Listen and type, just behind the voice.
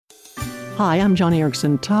Hi, I'm Joni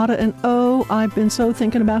Eareckson Tada, and oh, I've been so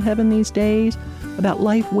thinking about heaven these days, about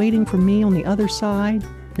life waiting for me on the other side.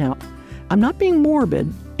 Now, I'm not being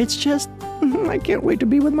morbid, it's just, I can't wait to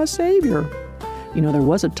be with my Savior. You know, there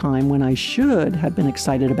was a time when I should have been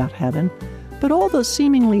excited about heaven, but all the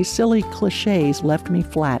seemingly silly cliches left me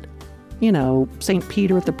flat. You know, St.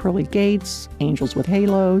 Peter at the pearly gates, angels with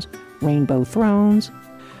halos, rainbow thrones.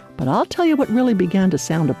 But I'll tell you what really began to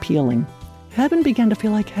sound appealing. Heaven began to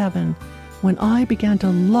feel like heaven when I began to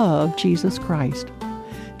love Jesus Christ.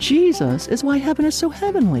 Jesus is why heaven is so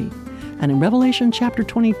heavenly. And in Revelation chapter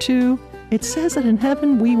 22, it says that in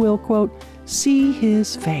heaven we will, quote, see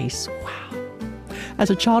his face. Wow. As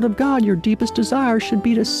a child of God, your deepest desire should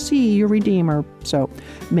be to see your Redeemer. So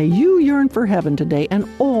may you yearn for heaven today and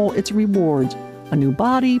all its rewards. A new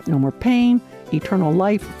body, no more pain, eternal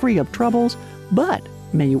life free of troubles. But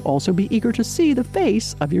may you also be eager to see the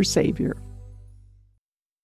face of your Savior.